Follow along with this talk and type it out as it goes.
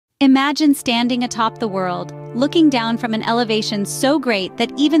Imagine standing atop the world, looking down from an elevation so great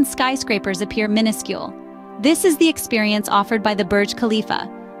that even skyscrapers appear minuscule. This is the experience offered by the Burj Khalifa,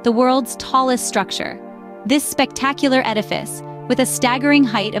 the world's tallest structure. This spectacular edifice, with a staggering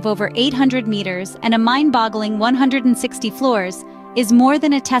height of over 800 meters and a mind-boggling 160 floors, is more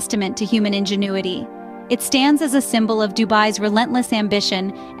than a testament to human ingenuity. It stands as a symbol of Dubai's relentless ambition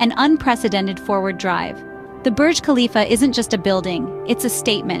and unprecedented forward drive. The Burj Khalifa isn't just a building, it's a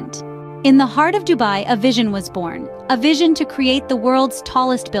statement. In the heart of Dubai, a vision was born, a vision to create the world's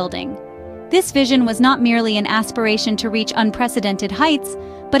tallest building. This vision was not merely an aspiration to reach unprecedented heights,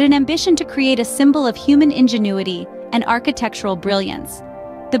 but an ambition to create a symbol of human ingenuity and architectural brilliance.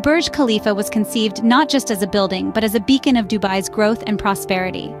 The Burj Khalifa was conceived not just as a building, but as a beacon of Dubai's growth and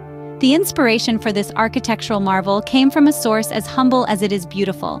prosperity. The inspiration for this architectural marvel came from a source as humble as it is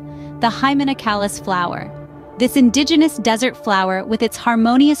beautiful, the Hymenocalyce flower. This indigenous desert flower, with its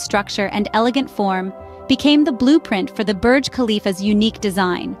harmonious structure and elegant form, became the blueprint for the Burj Khalifa's unique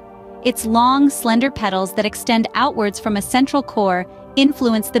design. Its long, slender petals that extend outwards from a central core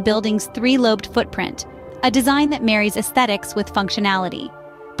influence the building's three-lobed footprint, a design that marries aesthetics with functionality.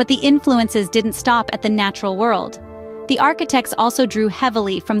 But the influences didn't stop at the natural world. The architects also drew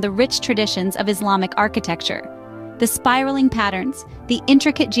heavily from the rich traditions of Islamic architecture. The spiraling patterns, the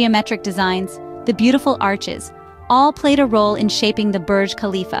intricate geometric designs, the beautiful arches, all played a role in shaping the Burj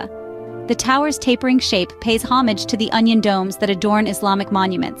Khalifa. The tower's tapering shape pays homage to the onion domes that adorn Islamic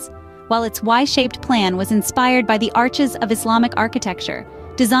monuments, while its Y-shaped plan was inspired by the arches of Islamic architecture,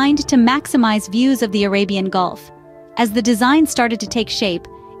 designed to maximize views of the Arabian Gulf. As the design started to take shape,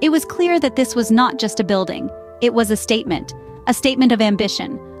 it was clear that this was not just a building. It was a statement of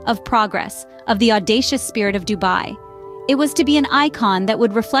ambition, of progress, of the audacious spirit of Dubai. It was to be an icon that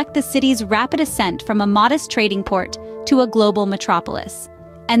would reflect the city's rapid ascent from a modest trading port to a global metropolis.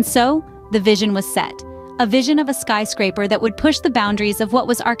 And so, the vision was set. A vision of a skyscraper that would push the boundaries of what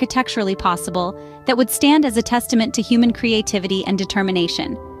was architecturally possible, that would stand as a testament to human creativity and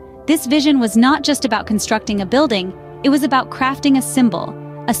determination. This vision was not just about constructing a building, it was about crafting a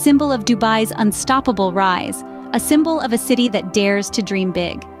symbol of Dubai's unstoppable rise, a symbol of a city that dares to dream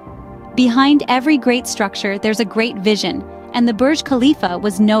big. Behind every great structure, there's a great vision, and the Burj Khalifa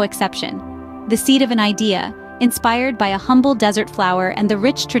was no exception. The seed of an idea, inspired by a humble desert flower and the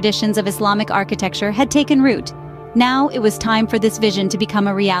rich traditions of Islamic architecture, had taken root. Now it was time for this vision to become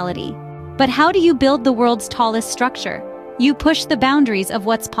a reality. But how do you build the world's tallest structure? You push the boundaries of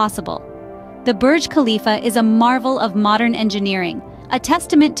what's possible. The Burj Khalifa is a marvel of modern engineering, a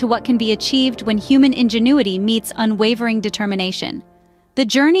testament to what can be achieved when human ingenuity meets unwavering determination. The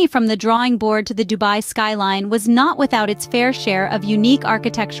journey from the drawing board to the Dubai skyline was not without its fair share of unique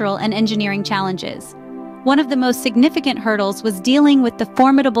architectural and engineering challenges. One of the most significant hurdles was dealing with the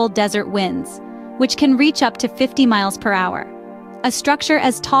formidable desert winds, which can reach up to 50 miles per hour. A structure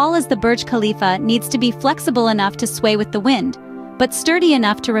as tall as the Burj Khalifa needs to be flexible enough to sway with the wind, but sturdy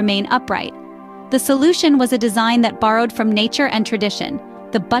enough to remain upright. The solution was a design that borrowed from nature and tradition,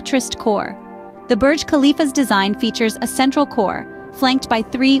 the buttressed core. The Burj Khalifa's design features a central core, flanked by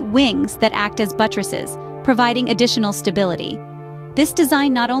three wings that act as buttresses, providing additional stability. This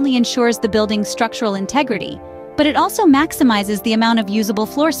design not only ensures the building's structural integrity, but it also maximizes the amount of usable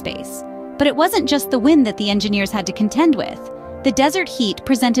floor space. But it wasn't just the wind that the engineers had to contend with. The desert heat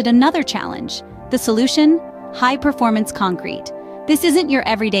presented another challenge. The solution? High-performance concrete. This isn't your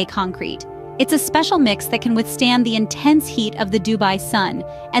everyday concrete. It's a special mix that can withstand the intense heat of the Dubai sun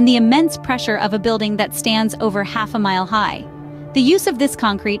and the immense pressure of a building that stands over half a mile high. The use of this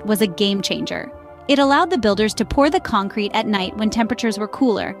concrete was a game-changer. It allowed the builders to pour the concrete at night when temperatures were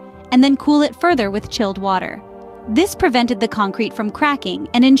cooler, and then cool it further with chilled water. This prevented the concrete from cracking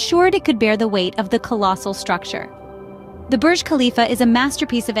and ensured it could bear the weight of the colossal structure. The Burj Khalifa is a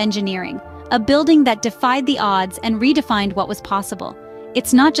masterpiece of engineering, a building that defied the odds and redefined what was possible.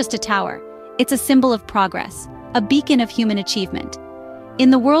 It's not just a tower, it's a symbol of progress, a beacon of human achievement. In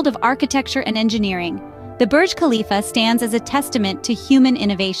the world of architecture and engineering, the Burj Khalifa stands as a testament to human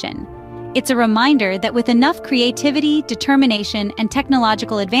innovation. It's a reminder that with enough creativity, determination, and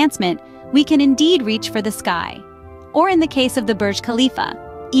technological advancement, we can indeed reach for the sky. Or in the case of the Burj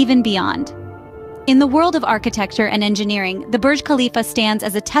Khalifa, even beyond. In the world of architecture and engineering, the Burj Khalifa stands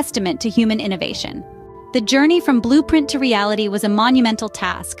as a testament to human innovation. The journey from blueprint to reality was a monumental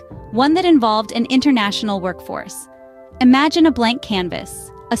task, one that involved an international workforce. Imagine a blank canvas,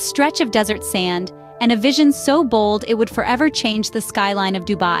 a stretch of desert sand, and a vision so bold it would forever change the skyline of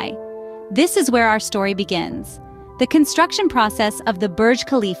Dubai. This is where our story begins. The construction process of the Burj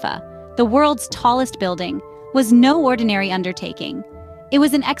Khalifa, the world's tallest building, was no ordinary undertaking. It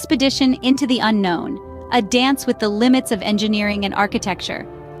was an expedition into the unknown, a dance with the limits of engineering and architecture,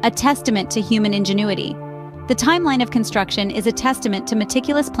 a testament to human ingenuity. The timeline of construction is a testament to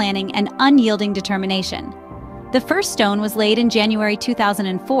meticulous planning and unyielding determination. The first stone was laid in January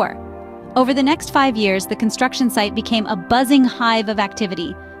 2004. Over the next 5 years, the construction site became a buzzing hive of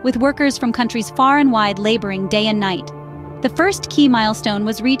activity, with workers from countries far and wide laboring day and night. The first key milestone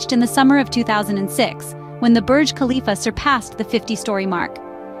was reached in the summer of 2006, when the Burj Khalifa surpassed the 50-story mark.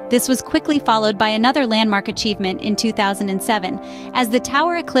 This was quickly followed by another landmark achievement in 2007, as the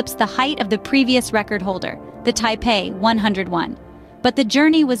tower eclipsed the height of the previous record holder, the Taipei 101. But the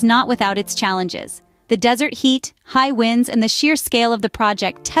journey was not without its challenges. The desert heat, high winds, and the sheer scale of the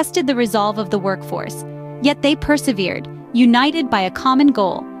project tested the resolve of the workforce. Yet they persevered, united by a common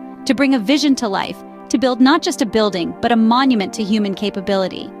goal: to bring a vision to life, to build not just a building, but a monument to human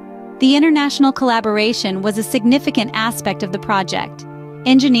capability. The international collaboration was a significant aspect of the project.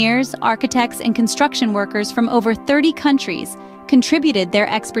 Engineers, architects, and construction workers from over 30 countries contributed their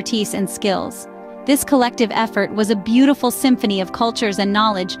expertise and skills. This collective effort was a beautiful symphony of cultures and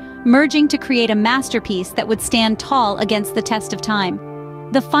knowledge, merging to create a masterpiece that would stand tall against the test of time.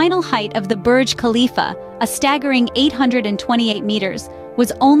 The final height of the Burj Khalifa, a staggering 828 meters,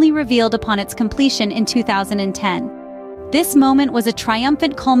 was only revealed upon its completion in 2010. This moment was a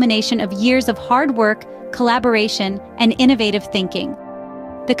triumphant culmination of years of hard work, collaboration, and innovative thinking.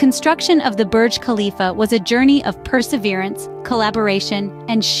 The construction of the Burj Khalifa was a journey of perseverance, collaboration,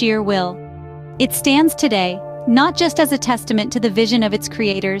 and sheer will. It stands today, not just as a testament to the vision of its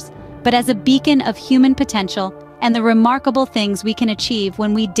creators, but as a beacon of human potential and the remarkable things we can achieve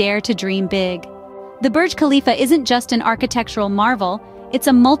when we dare to dream big. The Burj Khalifa isn't just an architectural marvel, it's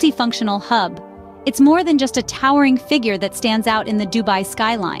a multifunctional hub. It's more than just a towering figure that stands out in the Dubai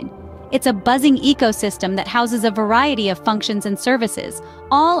skyline. It's a buzzing ecosystem that houses a variety of functions and services,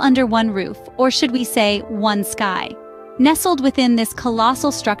 all under one roof, or should we say, one sky. Nestled within this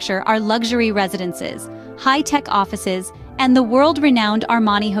colossal structure are luxury residences, high-tech offices, and the world-renowned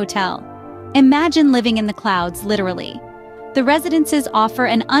Armani Hotel. Imagine living in the clouds, literally. The residences offer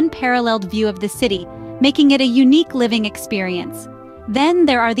an unparalleled view of the city, making it a unique living experience. Then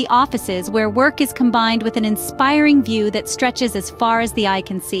there are the offices, where work is combined with an inspiring view that stretches as far as the eye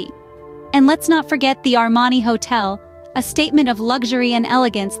can see. And let's not forget the Armani Hotel, a statement of luxury and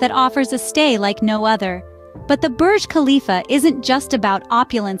elegance that offers a stay like no other. But the Burj Khalifa isn't just about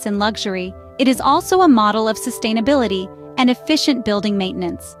opulence and luxury, it is also a model of sustainability and efficient building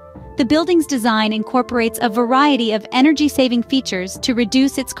maintenance. The building's design incorporates a variety of energy-saving features to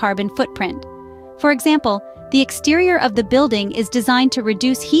reduce its carbon footprint. For example, the exterior of the building is designed to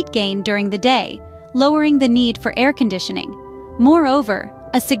reduce heat gain during the day, lowering the need for air conditioning. Moreover,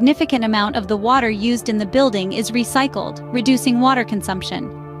 a significant amount of the water used in the building is recycled, reducing water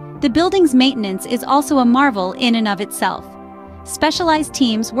consumption. The building's maintenance is also a marvel in and of itself. Specialized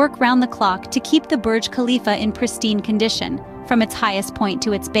teams work round the clock to keep the Burj Khalifa in pristine condition, from its highest point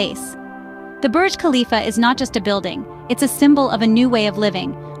to its base. The Burj Khalifa is not just a building, it's a symbol of a new way of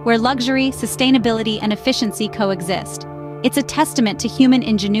living, where luxury, sustainability, and efficiency coexist. It's a testament to human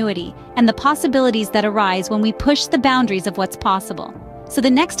ingenuity and the possibilities that arise when we push the boundaries of what's possible. So the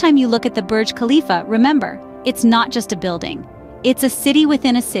next time you look at the Burj Khalifa, remember, it's not just a building. It's a city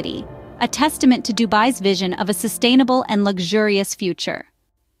within a city, a testament to Dubai's vision of a sustainable and luxurious future.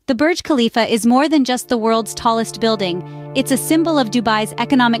 The Burj Khalifa is more than just the world's tallest building, it's a symbol of Dubai's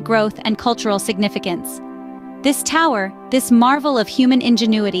economic growth and cultural significance. This tower, this marvel of human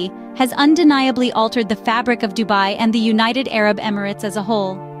ingenuity, has undeniably altered the fabric of Dubai and the United Arab Emirates as a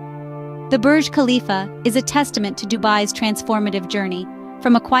whole. The Burj Khalifa is a testament to Dubai's transformative journey,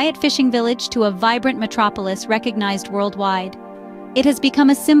 from a quiet fishing village to a vibrant metropolis recognized worldwide. It has become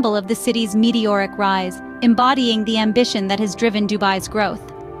a symbol of the city's meteoric rise, embodying the ambition that has driven Dubai's growth.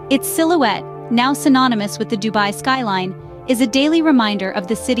 Its silhouette, now synonymous with the Dubai skyline, is a daily reminder of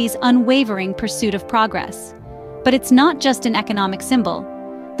the city's unwavering pursuit of progress. But it's not just an economic symbol.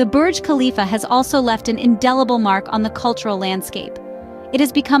 The Burj Khalifa has also left an indelible mark on the cultural landscape. It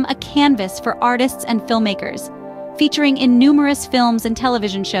has become a canvas for artists and filmmakers, featuring in numerous films and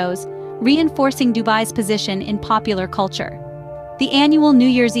television shows, reinforcing Dubai's position in popular culture. The annual New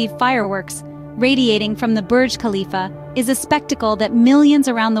Year's Eve fireworks, radiating from the Burj Khalifa, is a spectacle that millions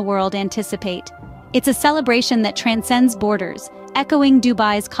around the world anticipate. It's a celebration that transcends borders, echoing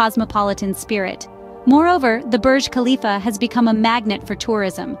Dubai's cosmopolitan spirit. Moreover, the Burj Khalifa has become a magnet for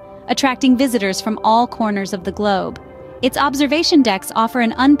tourism, attracting visitors from all corners of the globe. Its observation decks offer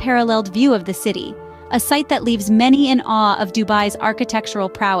an unparalleled view of the city, a sight that leaves many in awe of Dubai's architectural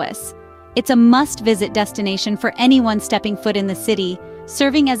prowess. It's a must-visit destination for anyone stepping foot in the city,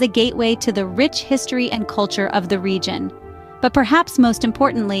 serving as a gateway to the rich history and culture of the region. But perhaps most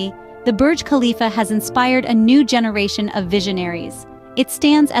importantly, the Burj Khalifa has inspired a new generation of visionaries. It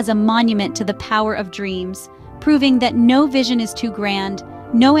stands as a monument to the power of dreams, proving that no vision is too grand,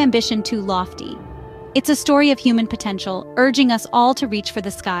 no ambition too lofty. It's a story of human potential, urging us all to reach for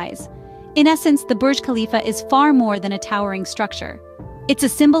the skies. In essence, the Burj Khalifa is far more than a towering structure. It's a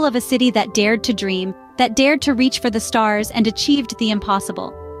symbol of a city that dared to dream, that dared to reach for the stars and achieved the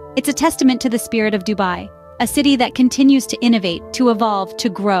impossible. It's a testament to the spirit of Dubai, a city that continues to innovate, to evolve, to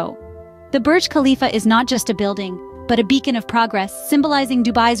grow. The Burj Khalifa is not just a building, but a beacon of progress, symbolizing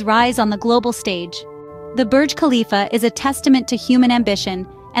Dubai's rise on the global stage. The Burj Khalifa is a testament to human ambition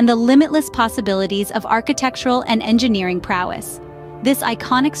and the limitless possibilities of architectural and engineering prowess. This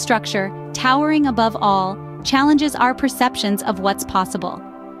iconic structure, towering above all, challenges our perceptions of what's possible.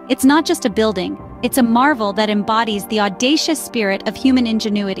 It's not just a building, it's a marvel that embodies the audacious spirit of human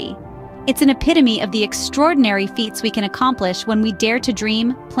ingenuity. It's an epitome of the extraordinary feats we can accomplish when we dare to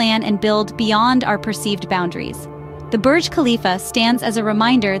dream, plan, and build beyond our perceived boundaries. The Burj Khalifa stands as a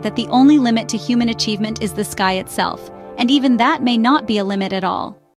reminder that the only limit to human achievement is the sky itself, and even that may not be a limit at all.